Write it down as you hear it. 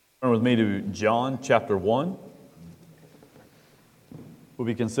Turn with me to John chapter 1. We'll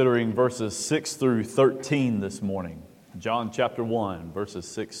be considering verses 6 through 13 this morning. John chapter 1, verses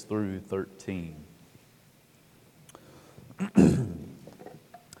 6 through 13.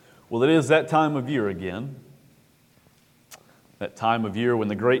 Well, it is that time of year again. That time of year when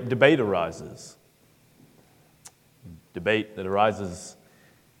the great debate arises. Debate that arises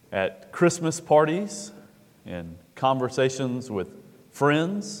at Christmas parties and conversations with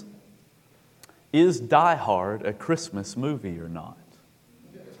friends. Is Die Hard a Christmas movie or not?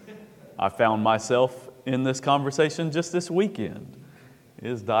 I found myself in this conversation just this weekend.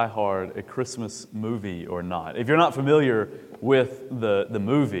 Is Die Hard a Christmas movie or not? If you're not familiar with the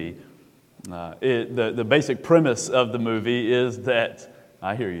movie, the basic premise of the movie is that,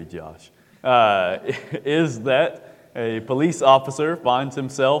 I hear you, Josh, is that a police officer finds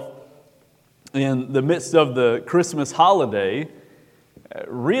himself in the midst of the Christmas holiday,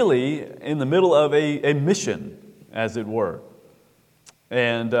 really in the middle of a mission, as it were.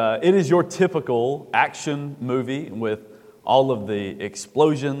 And it is your typical action movie with all of the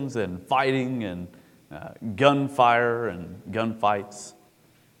explosions and fighting and gunfire and gunfights.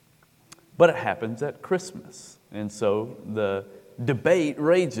 But it happens at Christmas. And so the debate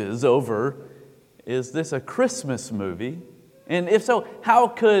rages over, is this a Christmas movie? And if so, how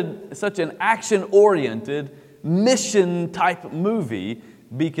could such an action-oriented, mission-type movie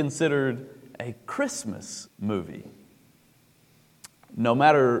be considered a Christmas movie? No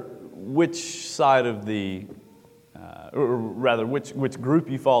matter which side of the, or rather which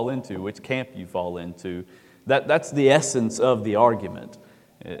group you fall into, which camp you fall into, that's the essence of the argument.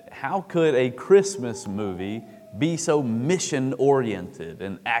 How could a Christmas movie be so mission-oriented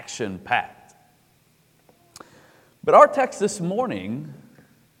and action-packed? But our text this morning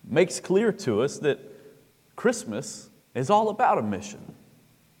makes clear to us that Christmas is all about a mission.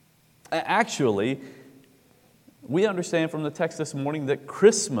 Actually, we understand from the text this morning that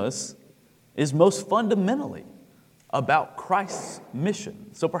Christmas is most fundamentally about Christ's mission.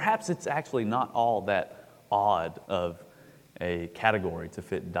 So perhaps it's actually not all that odd of a category to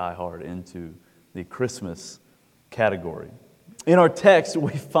fit Die Hard into the Christmas category. In our text,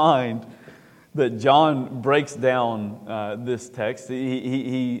 we find that John breaks down this text.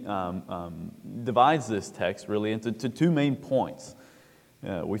 He divides this text really into two main points.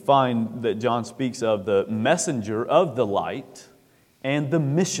 We find that John speaks of the messenger of the light and the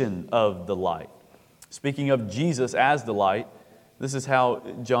mission of the light. Speaking of Jesus as the light, this is how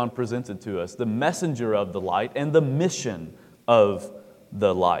John presents it to us: the messenger of the light and the mission of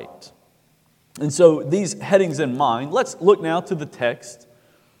the light. And so, these headings in mind, let's look now to the text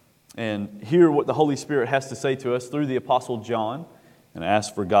and hear what the Holy Spirit has to say to us through the Apostle John, and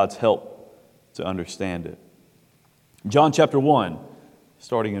ask for God's help to understand it. John chapter 1,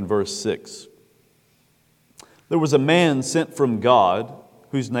 starting in verse 6. There was a man sent from God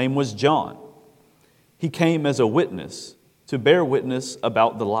whose name was John. He came as a witness to bear witness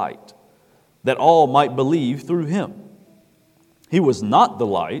about the light, that all might believe through him. He was not the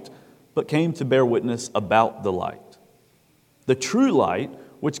light, but came to bear witness about the light. The true light,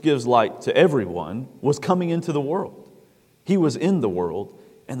 which gives light to everyone, was coming into the world. He was in the world,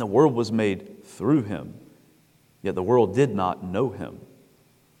 and the world was made through him. Yet the world did not know him.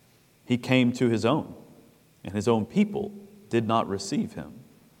 He came to his own, and his own people did not receive him.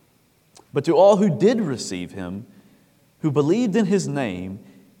 But to all who did receive him, who believed in his name,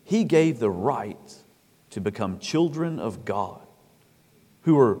 he gave the right to become children of God,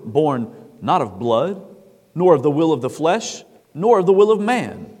 who were born not of blood, nor of the will of the flesh, nor of the will of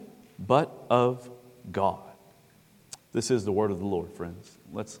man, but of God. This is the word of the Lord, friends.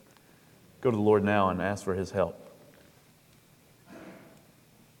 Let's go to the Lord now and ask for his help.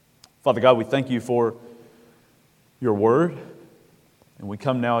 Father God, we thank you for your word, and we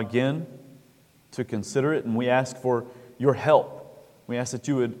come now again to consider it, and we ask for your help. We ask that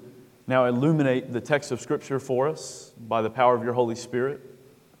you would now illuminate the text of Scripture for us by the power of your Holy Spirit.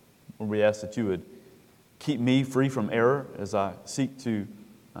 We ask that you would keep me free from error as I seek to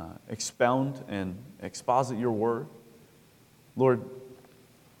expound and exposit your word. Lord,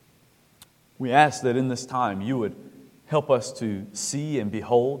 we ask that in this time you would help us to see and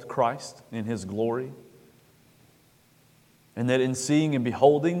behold Christ in his glory. And that in seeing and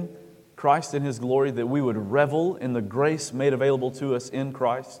beholding Christ in his glory, that we would revel in the grace made available to us in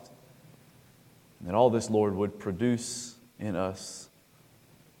Christ. And that all this, Lord, would produce in us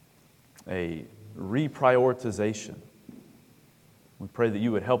a reprioritization. We pray that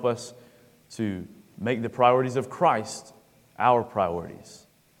you would help us to make the priorities of Christ our priorities.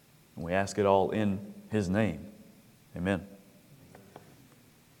 And we ask it all in his name. Amen.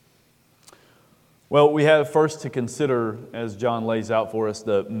 Well, we have first to consider, as John lays out for us,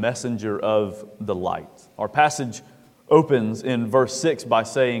 the messenger of the light. Our passage opens in verse 6 by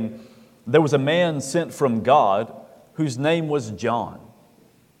saying, "There was a man sent from God whose name was John."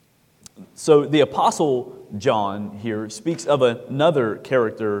 So the Apostle John here speaks of another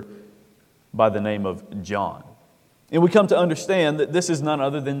character by the name of John. And we come to understand that this is none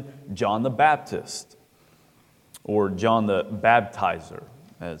other than John the Baptist, or John the Baptizer,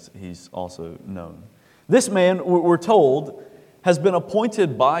 as he's also known. This man, we're told, has been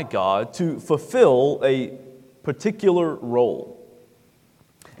appointed by God to fulfill a particular role.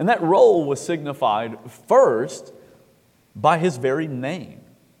 And that role was signified first by his very name.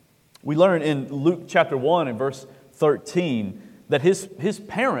 We learn in Luke chapter 1 and verse 13 that his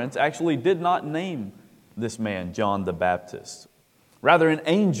parents actually did not name this man John the Baptist. Rather, an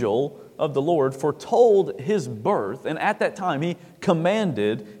angel of the Lord foretold his birth, and at that time he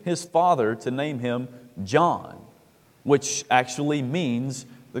commanded his father to name him John, which actually means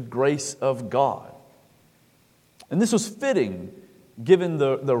the grace of God. And this was fitting given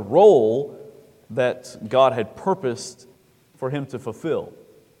the role that God had purposed for him to fulfill.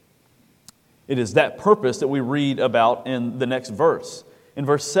 It is that purpose that we read about in the next verse. In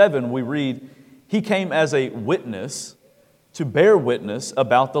verse 7 we read, "He came as a witness to bear witness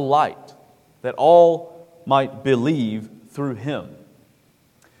about the light, that all might believe through him."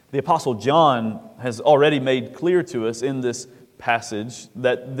 The Apostle John has already made clear to us in this passage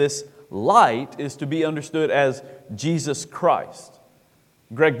that this light is to be understood as Jesus Christ.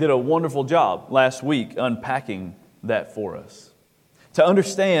 Greg did a wonderful job last week unpacking that for us. To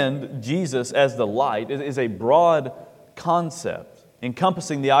understand Jesus as the light is a broad concept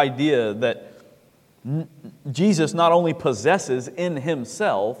encompassing the idea that Jesus not only possesses in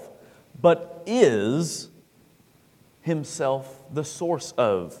himself, but is himself the source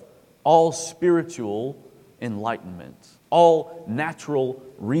of all spiritual enlightenment, all natural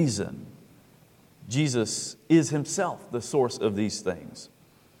reason. Jesus is himself the source of these things.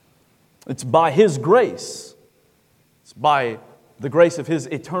 It's by his grace, it's by the grace of his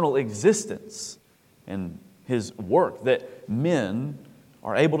eternal existence and his work that men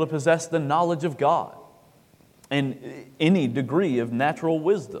are able to possess the knowledge of God and any degree of natural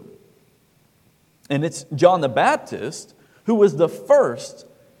wisdom. And it's John the Baptist who was the first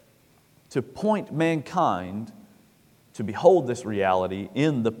to point mankind to behold this reality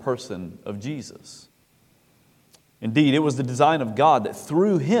in the person of Jesus. Indeed, it was the design of God that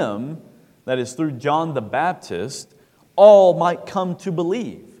through him, that is, through John the Baptist, all might come to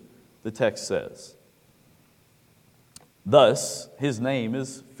believe, the text says. Thus, his name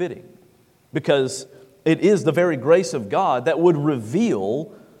is fitting, because it is the very grace of God that would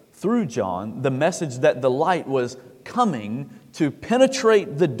reveal through John the message that the light was coming to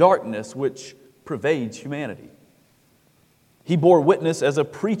penetrate the darkness which pervades humanity. He bore witness as a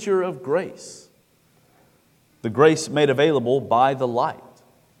preacher of grace, the grace made available by the light.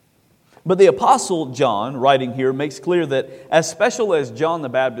 But the Apostle John, writing here, makes clear that as special as John the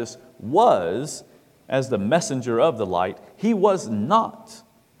Baptist was as the messenger of the light, he was not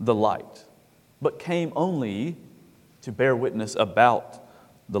the light, but came only to bear witness about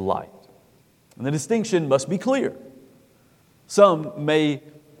the light. And the distinction must be clear. Some may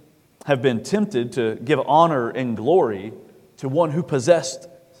have been tempted to give honor and glory to one who possessed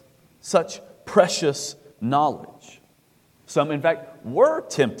such precious knowledge. Some, in fact, were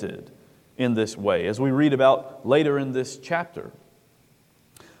tempted in this way, as we read about later in this chapter.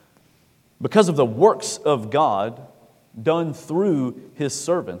 Because of the works of God done through his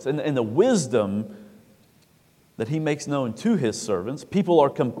servants and the wisdom that he makes known to his servants, people are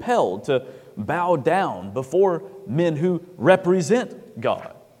compelled to bow down before men who represent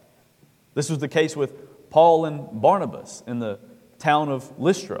God. This was the case with Paul and Barnabas in the town of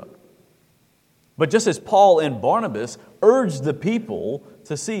Lystra. But just as Paul and Barnabas urged the people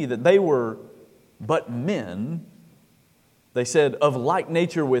to see that they were but men, they said, of like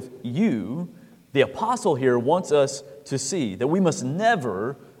nature with you, the apostle here wants us to see that we must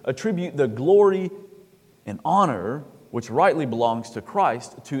never attribute the glory and honor which rightly belongs to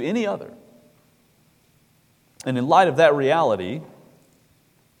Christ to any other. And in light of that reality,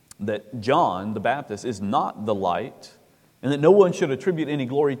 that John the Baptist is not the light, and that no one should attribute any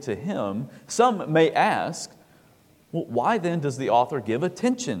glory to him, some may ask, well, why then does the author give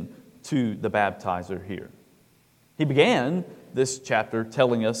attention to the baptizer here? He began this chapter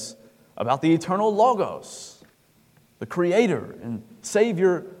telling us about the eternal Logos, the Creator and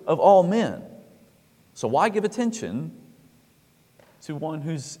Savior of all men. So why give attention to one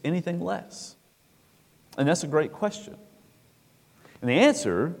who's anything less? And that's a great question. And the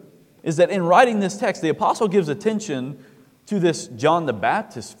answer is that in writing this text, the apostle gives attention to this John the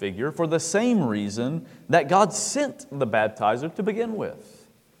Baptist figure for the same reason that God sent the baptizer to begin with.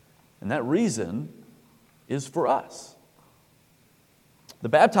 And that reason is for us. The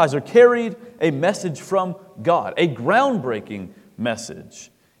baptizer carried a message from God, a groundbreaking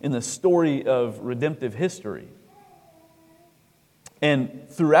message in the story of redemptive history. And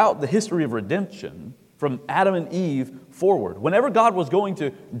throughout the history of redemption, from Adam and Eve forward, whenever God was going to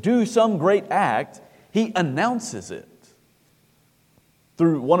do some great act, He announces it.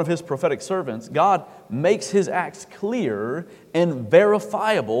 Through one of His prophetic servants, God makes His acts clear and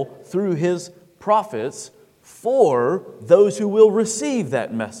verifiable through His prophets for those who will receive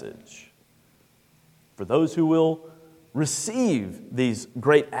that message, for those who will receive these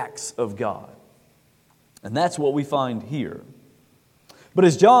great acts of God. And that's what we find here. But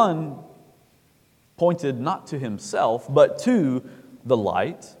as John pointed not to himself, but to the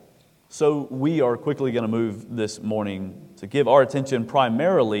light, so we are quickly going to move this morning to give our attention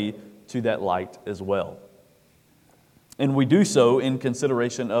primarily to that light as well. And we do so in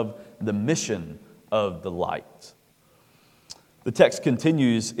consideration of the mission of the light. The text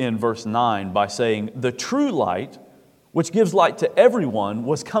continues in verse 9 by saying, "The true light, which gives light to everyone,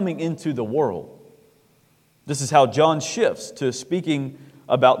 was coming into the world." This is how John shifts to speaking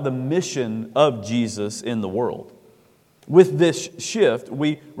about the mission of Jesus in the world. With this shift,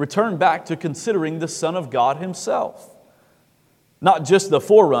 we return back to considering the Son of God Himself. Not just the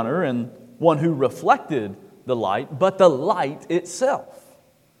forerunner and one who reflected the light, but the light itself.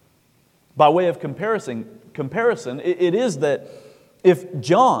 By way of comparison, it is that if in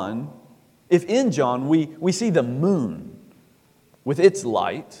John we see the moon with its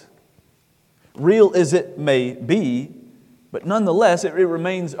light, real as it may be, but nonetheless it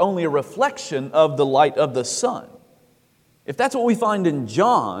remains only a reflection of the light of the sun. If that's what we find in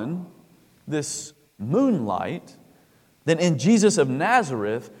John, this moonlight, then in Jesus of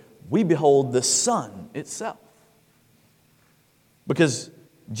Nazareth we behold the sun itself. Because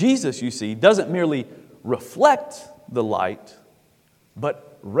Jesus, you see, doesn't merely reflect the light,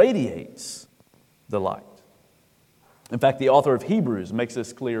 but radiates the light. In fact, the author of Hebrews makes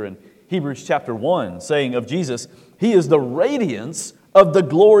this clear in Hebrews chapter 1, saying of Jesus, He is the radiance of the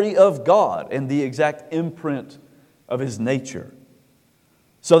glory of God and the exact imprint of His nature.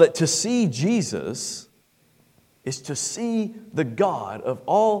 So that to see Jesus is to see the God of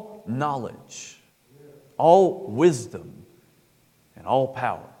all knowledge, all wisdom, and all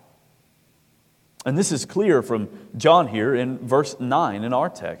power. And this is clear from John here in verse 9 in our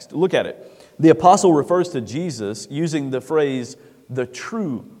text. Look at it. The apostle refers to Jesus using the phrase, the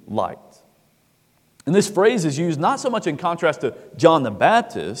true light. And this phrase is used not so much in contrast to John the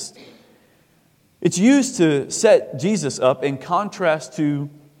Baptist. It's used to set Jesus up in contrast to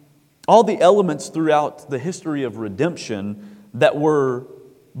all the elements throughout the history of redemption that were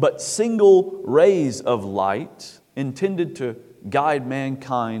but single rays of light intended to guide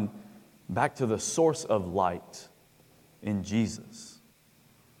mankind back to the source of light in Jesus.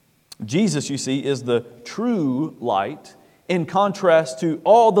 Jesus, you see, is the true light in contrast to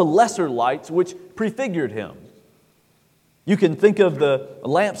all the lesser lights which prefigured Him. You can think of the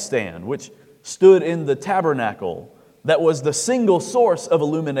lampstand which stood in the tabernacle that was the single source of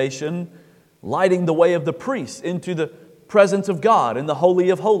illumination, lighting the way of the priests into the presence of God in the Holy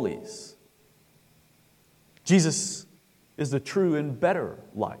of Holies. Jesus is the true and better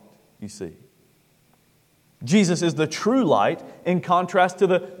light, you see. Jesus is the true light in contrast to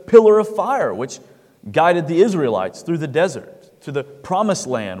the pillar of fire which guided the Israelites through the desert to the promised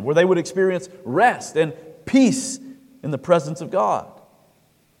land where they would experience rest and peace in the presence of God.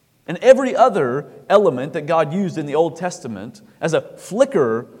 And every other element that God used in the Old Testament as a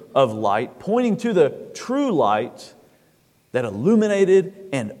flicker of light pointing to the true light that illuminated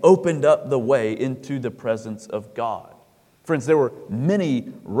and opened up the way into the presence of God. Friends, there were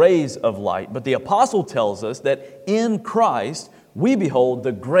many rays of light, but the apostle tells us that in Christ we behold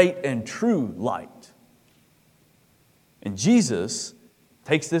the great and true light. And Jesus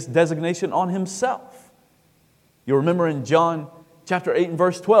takes this designation on Himself. You'll remember in John chapter 8 and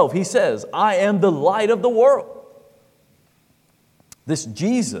verse 12, He says, I am the light of the world. This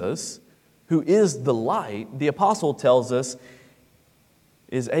Jesus, who is the light, the apostle tells us,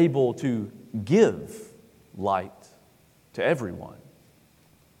 is able to give light to everyone.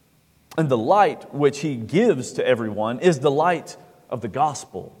 And the light which He gives to everyone is the light of the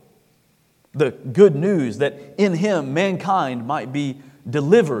gospel. The good news that in Him mankind might be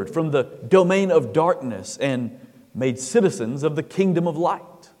delivered from the domain of darkness and made citizens of the kingdom of light.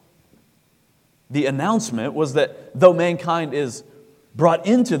 The announcement was that though mankind is brought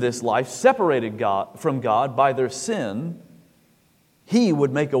into this life, separated from God by their sin, He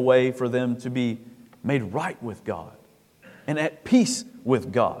would make a way for them to be made right with God and at peace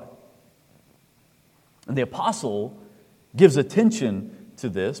with God. And the apostle gives attention to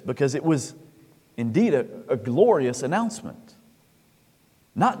this because it was indeed a glorious announcement.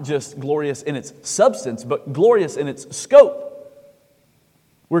 Not just glorious in its substance, but glorious in its scope.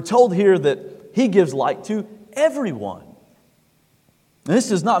 We're told here that He gives light to everyone. And this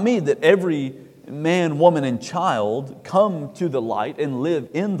does not mean that every man, woman, and child come to the light and live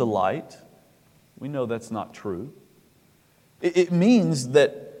in the light. We know that's not true. It means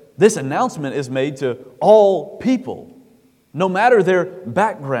that this announcement is made to all people, no matter their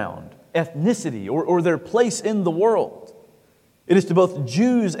background, ethnicity, or their place in the world. It is to both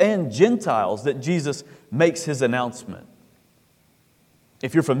Jews and Gentiles that Jesus makes His announcement.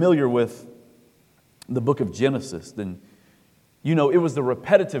 If you're familiar with the book of Genesis, then you know it was the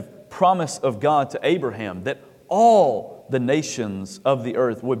repetitive promise of God to Abraham that all the nations of the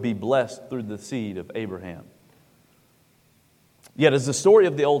earth would be blessed through the seed of Abraham. Yet as the story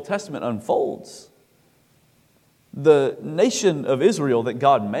of the Old Testament unfolds, the nation of Israel that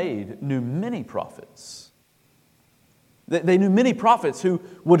God made knew many prophets. They knew many prophets who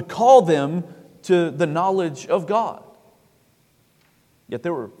would call them to the knowledge of God. Yet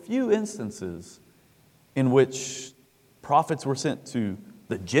there were few instances in which prophets were sent to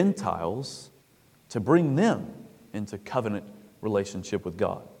the Gentiles to bring them into covenant relationship with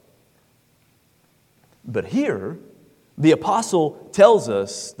God. But here, the apostle tells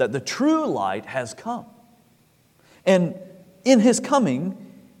us that the true light has come. And in His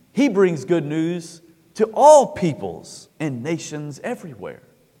coming, He brings good news to all peoples and nations everywhere.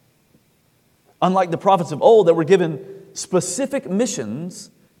 Unlike the prophets of old that were given specific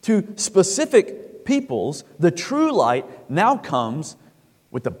missions to specific peoples, the true light now comes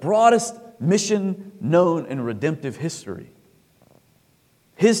with the broadest mission known in redemptive history.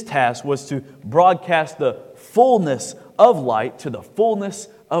 His task was to broadcast the fullness of light to the fullness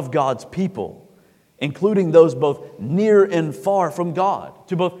of God's people, including those both near and far from God,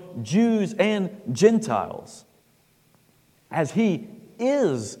 to both Jews and Gentiles. As He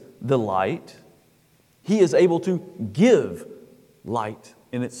is the light, He is able to give light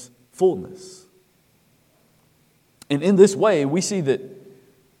in its fullness. And in this way, we see that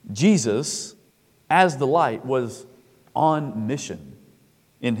Jesus, as the light, was on mission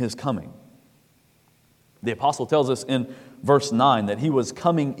in His coming. The apostle tells us in verse 9 that He was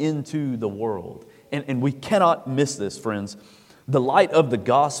coming into the world. And we cannot miss this, friends. The light of the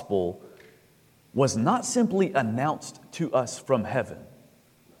gospel was not simply announced to us from heaven.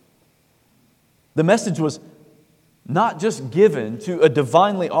 The message was not just given to a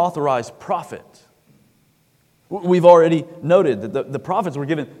divinely authorized prophet. We've already noted that the prophets were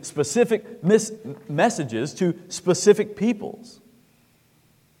given specific messages to specific peoples.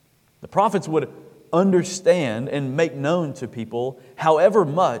 The prophets would understand and make known to people however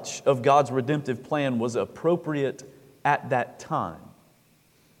much of God's redemptive plan was appropriate at that time.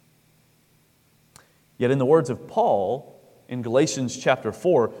 Yet in the words of Paul in Galatians chapter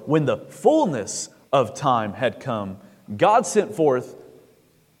 4, when the fullness of time had come, God sent forth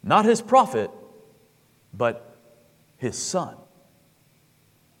not His prophet, but His Son.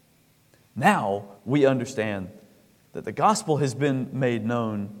 Now we understand that the gospel has been made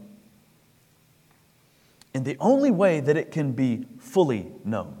known in the only way that it can be fully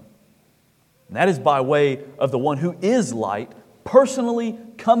known. And that is by way of the one who is light, personally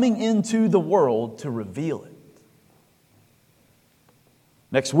coming into the world to reveal it.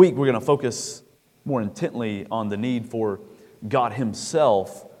 Next week, we're going to focus more intently on the need for God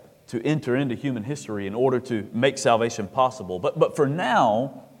Himself to enter into human history in order to make salvation possible. But for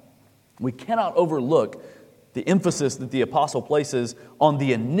now, we cannot overlook the emphasis that the apostle places on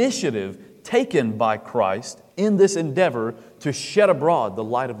the initiative taken by Christ in this endeavor to shed abroad the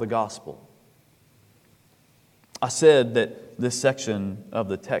light of the gospel. I said that this section of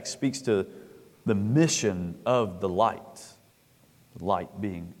the text speaks to the mission of the light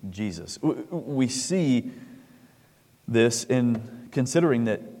being Jesus. We see this in considering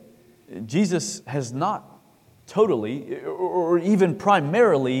that Jesus has not totally or even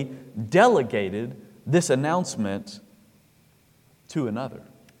primarily delegated this announcement to another.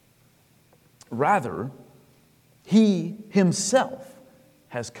 Rather, He Himself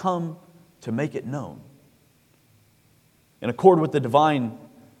has come to make it known. In accord with the divine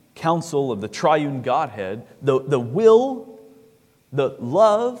counsel of the triune Godhead, the will, the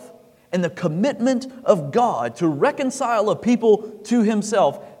love, and the commitment of God to reconcile a people to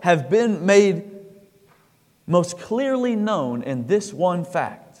Himself have been made most clearly known in this one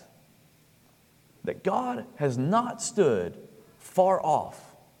fact, that God has not stood far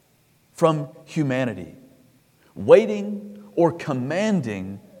off from humanity, waiting or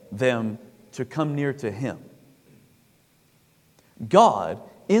commanding them to come near to Him. God,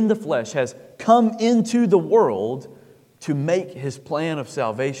 in the flesh, has come into the world to make His plan of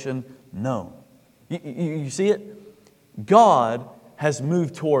salvation known. You see it? God has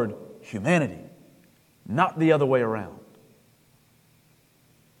moved toward humanity, not the other way around.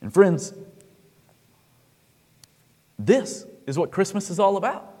 And friends, this is what Christmas is all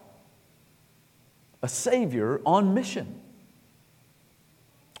about. A Savior on mission.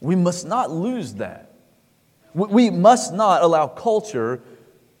 We must not lose that. We must not allow culture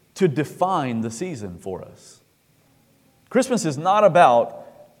to define the season for us. Christmas is not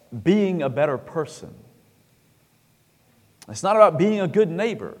about being a better person. It's not about being a good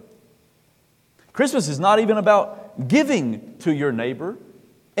neighbor. Christmas is not even about giving to your neighbor,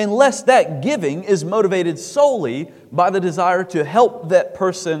 unless that giving is motivated solely by the desire to help that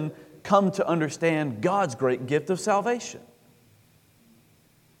person come to understand God's great gift of salvation.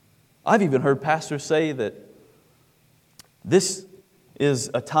 I've even heard pastors say that this is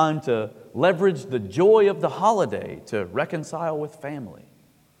a time to leverage the joy of the holiday to reconcile with family.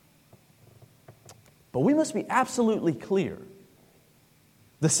 But we must be absolutely clear.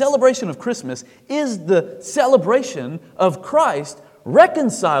 The celebration of Christmas is the celebration of Christ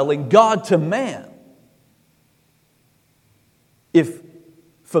reconciling God to man. If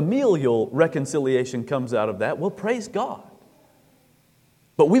familial reconciliation comes out of that, well, praise God.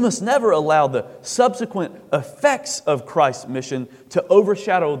 But we must never allow the subsequent effects of Christ's mission to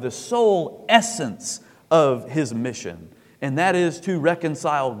overshadow the sole essence of His mission, and that is to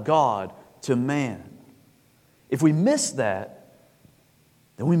reconcile God to man. If we miss that,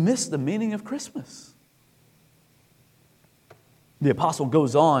 then we miss the meaning of Christmas. The apostle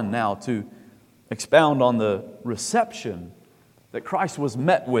goes on now to expound on the reception that Christ was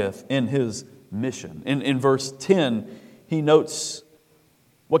met with in His mission. In verse 10, he notes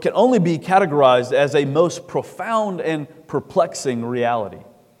what can only be categorized as a most profound and perplexing reality.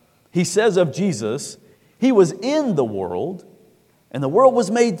 He says of Jesus, He was in the world, and the world was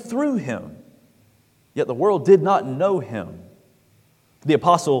made through Him, yet the world did not know Him. The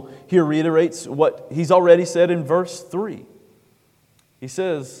apostle here reiterates what he's already said in verse 3. He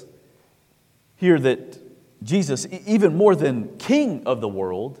says here that Jesus, even more than king of the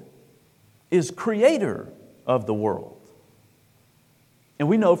world, is creator of the world. And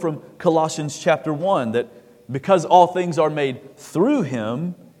we know from Colossians chapter 1 that because all things are made through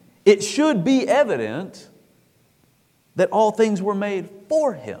Him, it should be evident that all things were made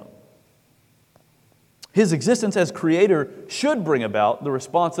for Him. His existence as creator should bring about the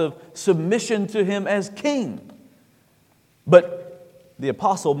response of submission to Him as king. But the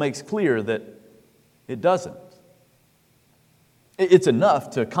apostle makes clear that it doesn't. It's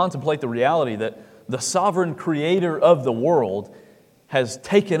enough to contemplate the reality that the sovereign creator of the world has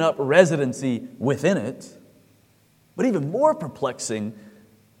taken up residency within it. But even more perplexing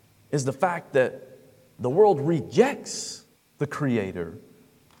is the fact that the world rejects the Creator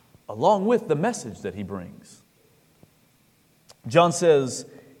along with the message that He brings. John says,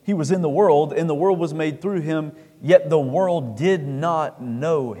 He was in the world, and the world was made through Him, yet the world did not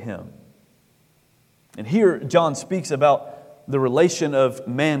know Him. And here John speaks about the relation of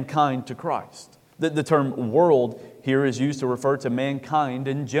mankind to Christ. The term world here is used to refer to mankind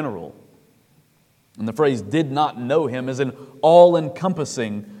in general. And the phrase did not know Him is an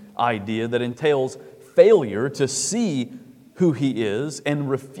all-encompassing idea that entails failure to see who He is and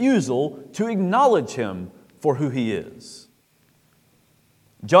refusal to acknowledge Him for who He is.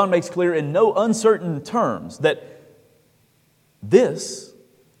 John makes clear in no uncertain terms that this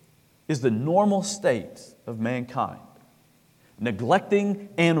is the normal state of mankind, neglecting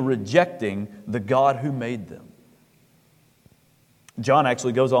and rejecting the God who made them. John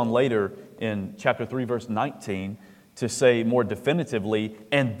actually goes on later in chapter 3, verse 19, to say more definitively,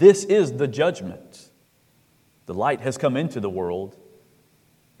 and this is the judgment. The light has come into the world,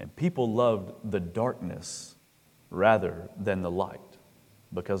 and people loved the darkness rather than the light,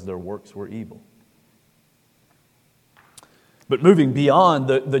 because their works were evil. But moving beyond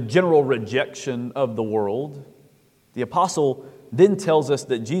the general rejection of the world, the apostle then tells us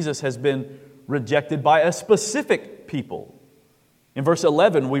that Jesus has been rejected by a specific people. In verse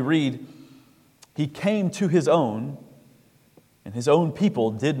 11 we read, He came to His own, and His own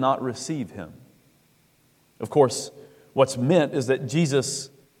people did not receive Him. Of course, what's meant is that Jesus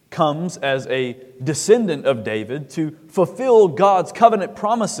comes as a descendant of David to fulfill God's covenant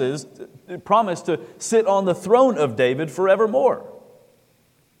promises promised to sit on the throne of David forevermore.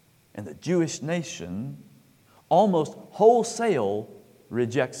 And the Jewish nation almost wholesale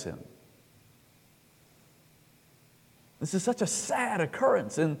rejects him. This is such a sad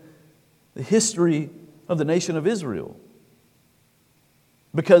occurrence in the history of the nation of Israel.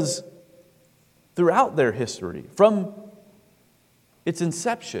 Because throughout their history, from its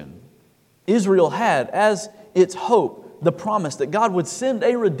inception, Israel had as its hope the promise that God would send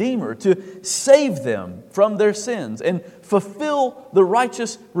a Redeemer to save them from their sins and fulfill the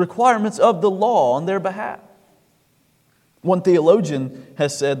righteous requirements of the law on their behalf. One theologian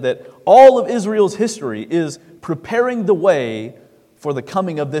has said that all of Israel's history is preparing the way for the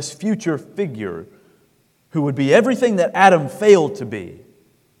coming of this future figure who would be everything that Adam failed to be,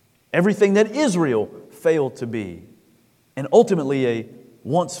 everything that Israel failed to be, and ultimately a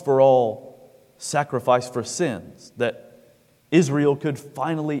once-for-all sacrifice for sins, that Israel could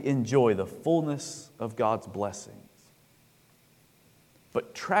finally enjoy the fullness of God's blessings.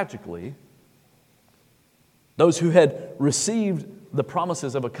 But tragically, those who had received the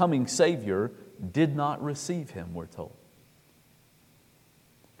promises of a coming Savior did not receive Him, we're told.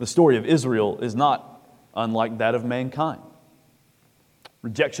 The story of Israel is not unlike that of mankind.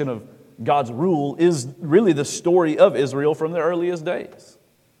 Rejection of God's rule is really the story of Israel from the earliest days.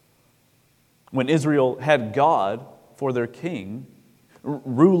 When Israel had God for their king,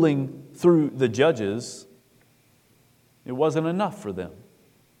 ruling through the judges, it wasn't enough for them.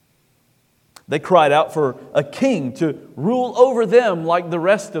 They cried out for a king to rule over them like the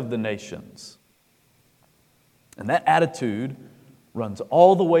rest of the nations. And that attitude runs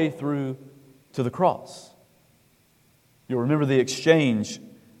all the way through to the cross. You'll remember the exchange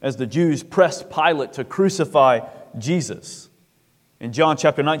as the Jews pressed Pilate to crucify Jesus. In John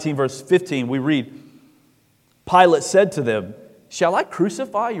chapter 19, verse 15, we read, Pilate said to them, "Shall I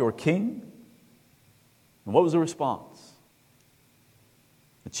crucify your king?" And what was the response?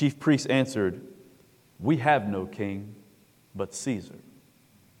 The chief priests answered, "We have no king but Caesar."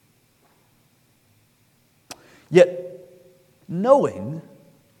 Yet, knowing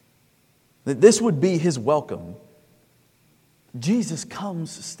that this would be his welcome, Jesus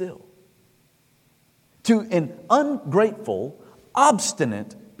comes still to an ungrateful,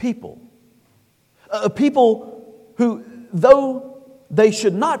 obstinate people. A people who, though they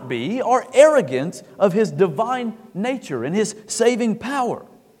should not be, are arrogant of His divine nature and His saving power.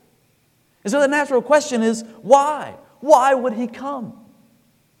 And so the natural question is, why? Why would He come?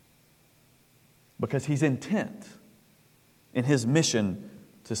 Because He's intent in His mission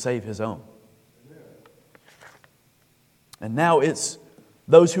to save His own. And now it's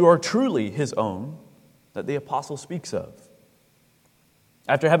those who are truly His own that the apostle speaks of.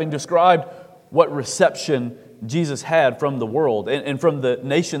 After having described what reception Jesus had from the world and from the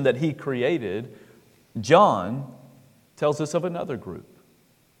nation that He created, John tells us of another group.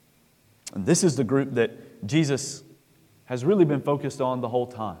 And this is the group that Jesus has really been focused on the whole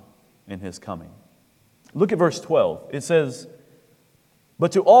time in His coming. Look at verse 12. It says,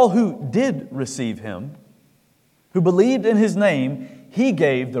 "But to all who did receive Him, who believed in His name, He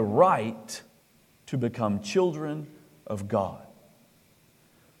gave the right to become children of God."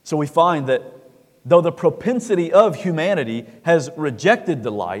 So we find that though the propensity of humanity has rejected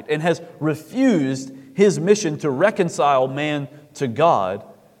the light and has refused His mission to reconcile man to God,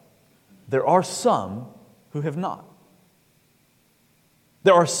 there are some who have not.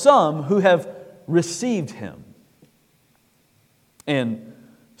 There are some who have received Him. And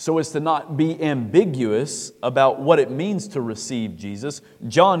so as to not be ambiguous about what it means to receive Jesus,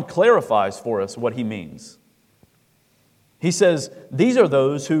 John clarifies for us what he means. He says, these are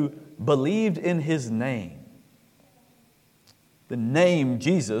those who believed in His name. The name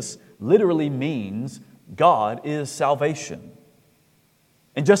Jesus literally means God is salvation.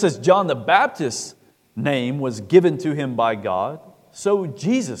 And just as John the Baptist's name was given to him by God, so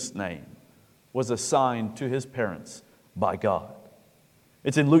Jesus' name was assigned to his parents by God.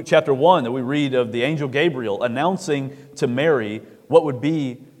 It's in Luke chapter 1 that we read of the angel Gabriel announcing to Mary what would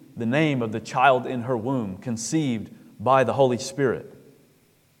be the name of the child in her womb, conceived by the Holy Spirit.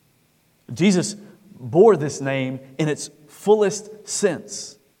 Jesus bore this name in its fullest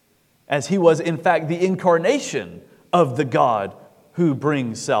sense, as He was in fact the incarnation of the God who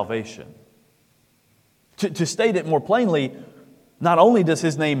brings salvation. To state it more plainly, not only does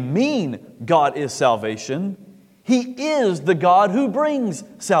His name mean God is salvation, He is the God who brings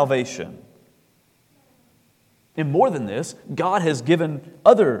salvation. And more than this, God has given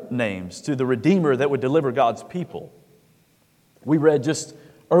other names to the Redeemer that would deliver God's people. We read just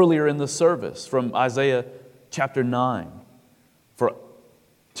earlier in the service from Isaiah chapter 9. For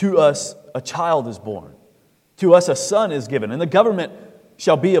To us a child is born. To us a son is given, and the government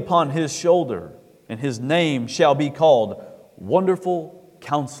shall be upon his shoulder, and his name shall be called Wonderful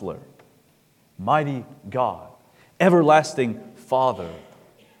Counselor, Mighty God, Everlasting Father,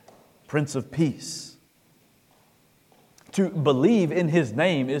 Prince of Peace. To believe in his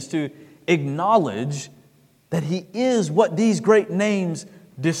name is to acknowledge that he is what these great names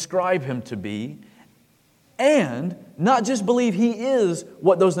describe him to be, and not just believe he is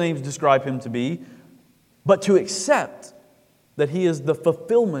what those names describe him to be, but to accept that he is the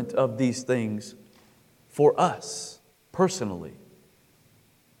fulfillment of these things for us personally.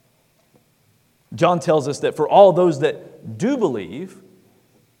 John tells us that for all those that do believe,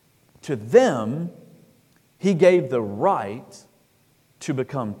 to them he gave the right to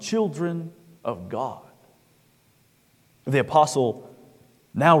become children of God. The apostle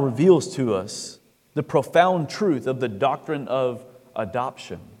now reveals to us the profound truth of the doctrine of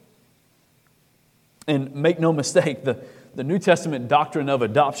adoption. And make no mistake, the New Testament doctrine of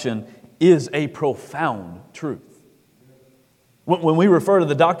adoption is a profound truth. When we refer to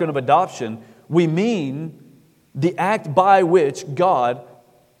the doctrine of adoption, we mean the act by which God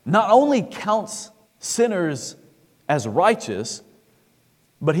not only counts sinners as righteous,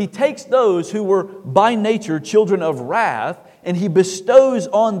 but He takes those who were by nature children of wrath, and He bestows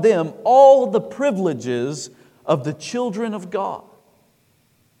on them all the privileges of the children of God.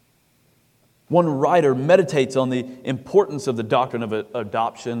 One writer meditates on the importance of the doctrine of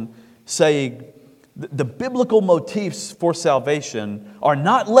adoption, saying, the biblical motifs for salvation are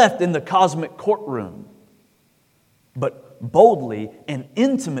not left in the cosmic courtroom, but boldly and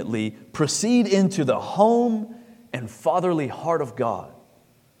intimately proceed into the home and fatherly heart of God.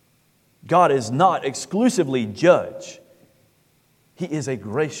 God is not exclusively judge. He is a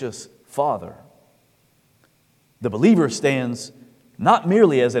gracious Father. The believer stands not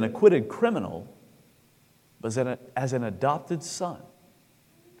merely as an acquitted criminal, but as an adopted son.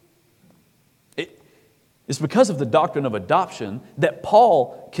 It's because of the doctrine of adoption that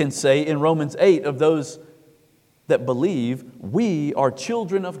Paul can say in Romans 8 of those that believe, we are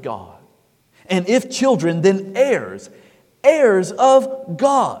children of God. And if children, then heirs, heirs of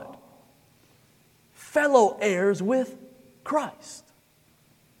God, fellow heirs with Christ.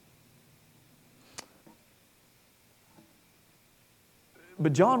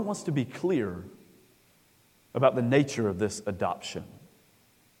 But John wants to be clear about the nature of this adoption.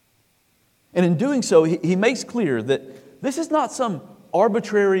 And in doing so, he makes clear that this is not some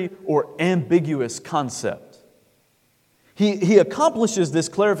arbitrary or ambiguous concept. He accomplishes this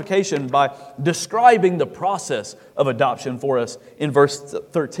clarification by describing the process of adoption for us in verse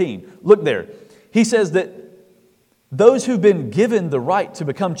 13. Look there. He says that those who've been given the right to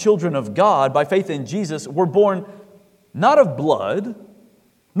become children of God by faith in Jesus were born not of blood,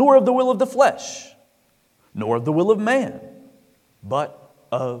 nor of the will of the flesh, nor of the will of man, but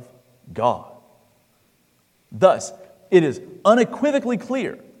of God. Thus, it is unequivocally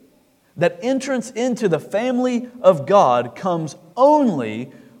clear that entrance into the family of God comes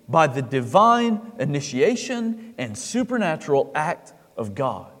only by the divine initiation and supernatural act of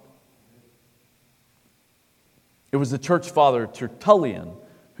God. It was the church father Tertullian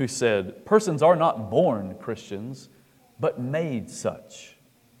who said, persons are not born Christians, but made such.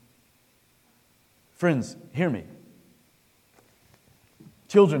 Friends, hear me.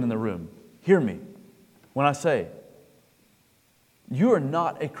 Children in the room, hear me when I say, you are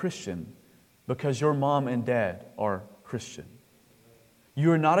not a Christian because your mom and dad are Christian.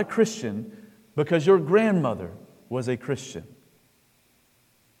 You are not a Christian because your grandmother was a Christian.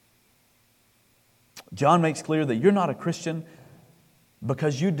 John makes clear that you're not a Christian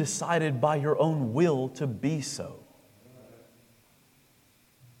because you decided by your own will to be so.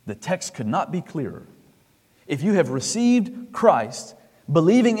 The text could not be clearer. If you have received Christ,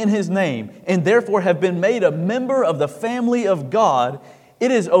 believing in His name, and therefore have been made a member of the family of God,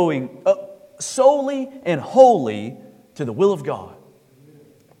 it is owing solely and wholly to the will of God.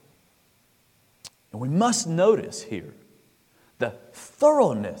 And we must notice here the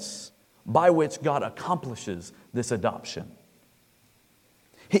thoroughness by which God accomplishes this adoption.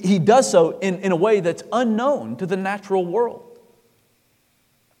 He does so in a way that's unknown to the natural world.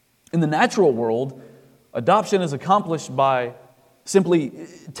 In the natural world, adoption is accomplished by simply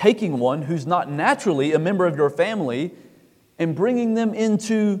taking one who's not naturally a member of your family and bringing them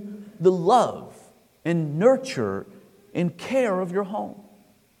into the love and nurture and care of your home.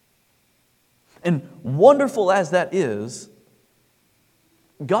 And wonderful as that is,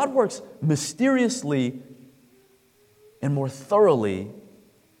 God works mysteriously and more thoroughly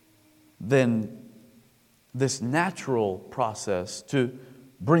than this natural process to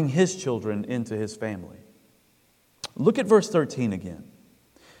bring His children into His family. Look at verse 13 again.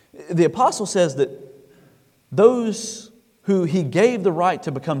 The apostle says that those who He gave the right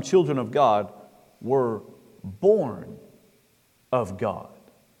to become children of God were born of God.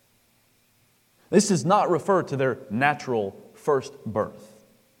 This does not refer to their natural first birth,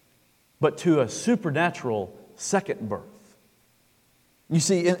 but to a supernatural second birth. You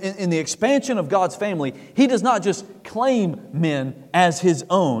see, in the expansion of God's family, He does not just claim men as His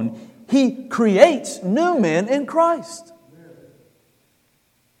own. He creates new men in Christ.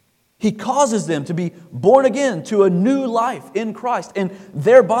 He causes them to be born again to a new life in Christ and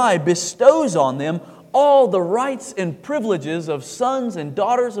thereby bestows on them all the rights and privileges of sons and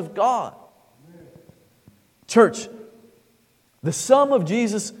daughters of God. Church, the sum of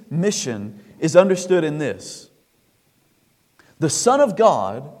Jesus' mission is understood in this. The Son of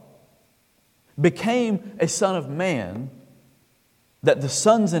God became a son of man that the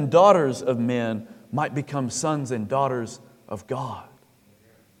sons and daughters of men might become sons and daughters of God.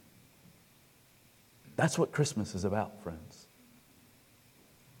 That's what Christmas is about, friends.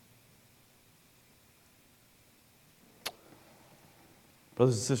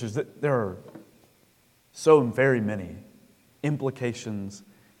 Brothers and sisters, there are so very many implications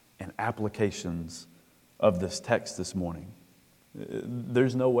and applications of this text this morning.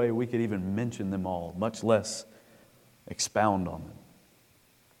 There's no way we could even mention them all, much less expound on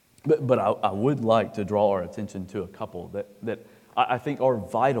them. But I would like to draw our attention to a couple that I think are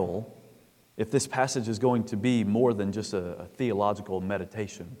vital if this passage is going to be more than just a theological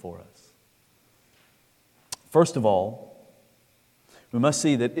meditation for us. First of all, we must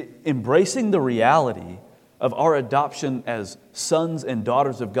see that embracing the reality of our adoption as sons and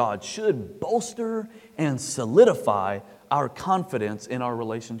daughters of God should bolster and solidify our confidence in our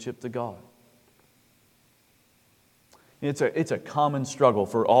relationship to God. It's a common struggle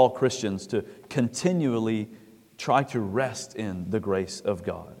for all Christians to continually try to rest in the grace of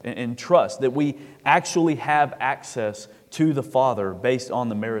God and trust that we actually have access to the Father based on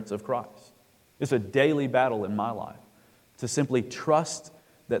the merits of Christ. It's a daily battle in my life to simply trust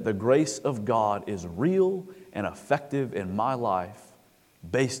that the grace of God is real and effective in my life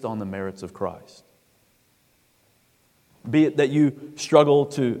based on the merits of Christ. Be it that you struggle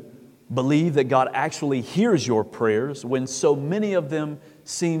to believe that God actually hears your prayers when so many of them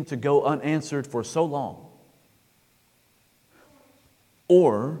seem to go unanswered for so long.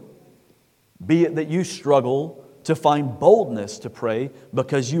 Or be it that you struggle to find boldness to pray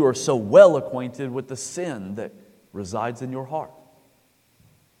because you are so well acquainted with the sin that resides in your heart.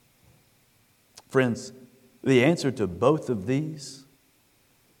 Friends, the answer to both of these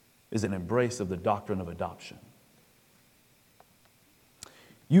is an embrace of the doctrine of adoption.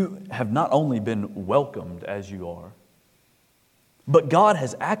 You have not only been welcomed as you are, but God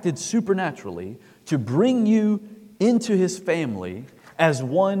has acted supernaturally to bring you into His family as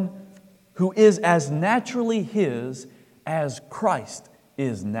one who is as naturally His as Christ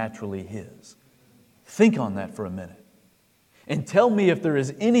is naturally His. Think on that for a minute. And tell me if there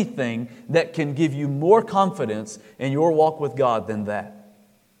is anything that can give you more confidence in your walk with God than that.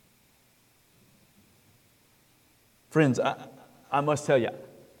 Friends, I must tell you,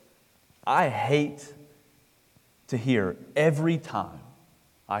 I hate to hear every time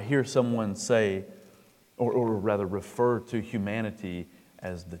I hear someone say, or rather refer to humanity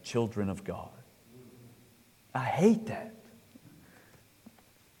as the children of God. I hate that.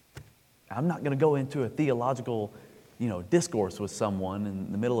 I'm not going to go into a theological, discourse with someone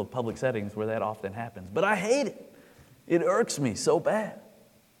in the middle of public settings where that often happens. But I hate it. It irks me so bad.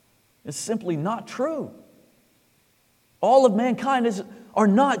 It's simply not true. All of mankind are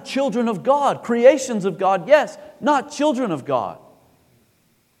not children of God. Creations of God, yes, not children of God.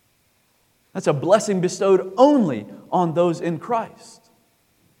 That's a blessing bestowed only on those in Christ.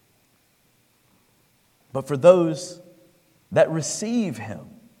 But for those that receive Him,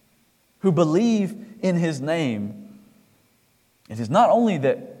 who believe in His name, it is not only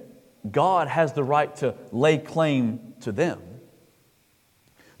that God has the right to lay claim to them,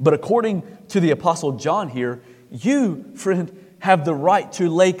 but according to the Apostle John here, you, friend, have the right to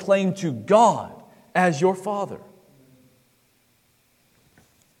lay claim to God as your Father.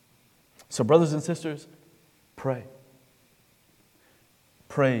 So, brothers and sisters, pray.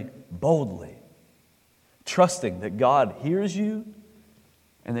 Pray boldly, trusting that God hears you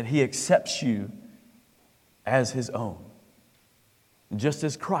and that He accepts you as His own, just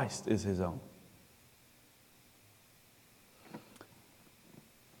as Christ is His own.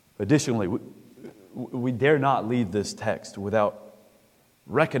 Additionally, we dare not leave this text without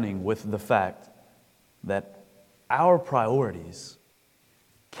reckoning with the fact that our priorities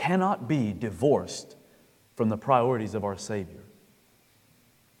cannot be divorced from the priorities of our Savior.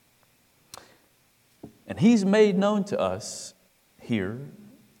 And He's made known to us here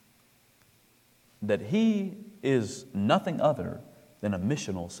that He is nothing other than a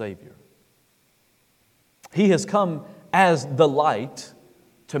missional Savior. He has come as the light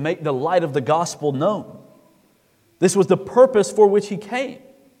to make the light of the gospel known. This was the purpose for which He came.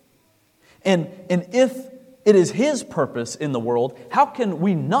 And if it is His purpose in the world, how can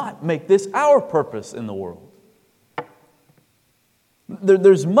we not make this our purpose in the world?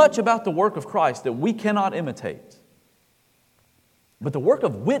 There's much about the work of Christ that we cannot imitate. But the work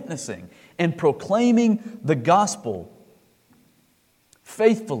of witnessing and proclaiming the gospel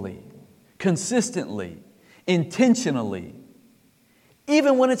faithfully, consistently, intentionally,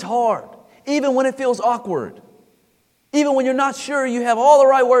 even when it's hard, even when it feels awkward, even when you're not sure you have all the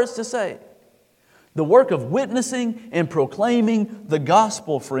right words to say. The work of witnessing and proclaiming the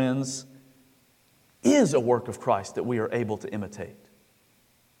gospel, friends, is a work of Christ that we are able to imitate.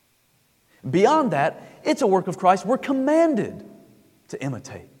 Beyond that, it's a work of Christ we're commanded to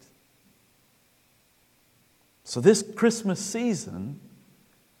imitate. So this Christmas season,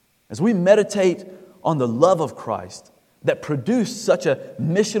 as we meditate on the love of Christ that produced such a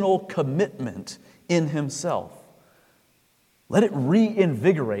missional commitment in Himself, let it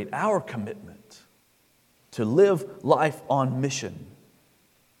reinvigorate our commitment to live life on mission,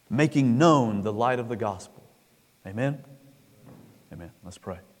 making known the light of the gospel. Amen? Amen. Let's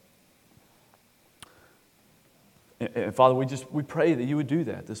pray. And Father, we pray that You would do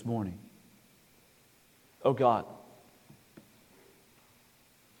that this morning. Oh God,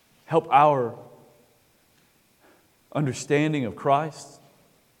 help our understanding of Christ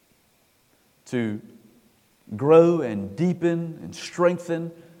to grow and deepen and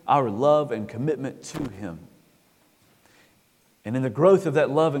strengthen our love and commitment to Him. And in the growth of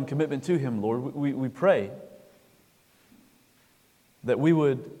that love and commitment to Him, Lord, we pray that we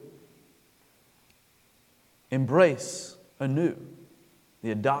would embrace anew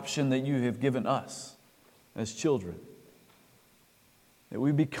the adoption that You have given us as children. That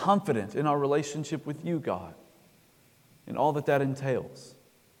we be confident in our relationship with You, God, and all that that entails.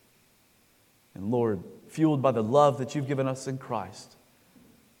 And Lord, fueled by the love that You've given us in Christ,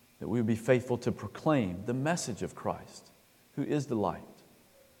 that we would be faithful to proclaim the message of Christ, who is the light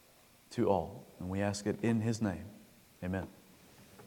to all. And we ask it in His name. Amen.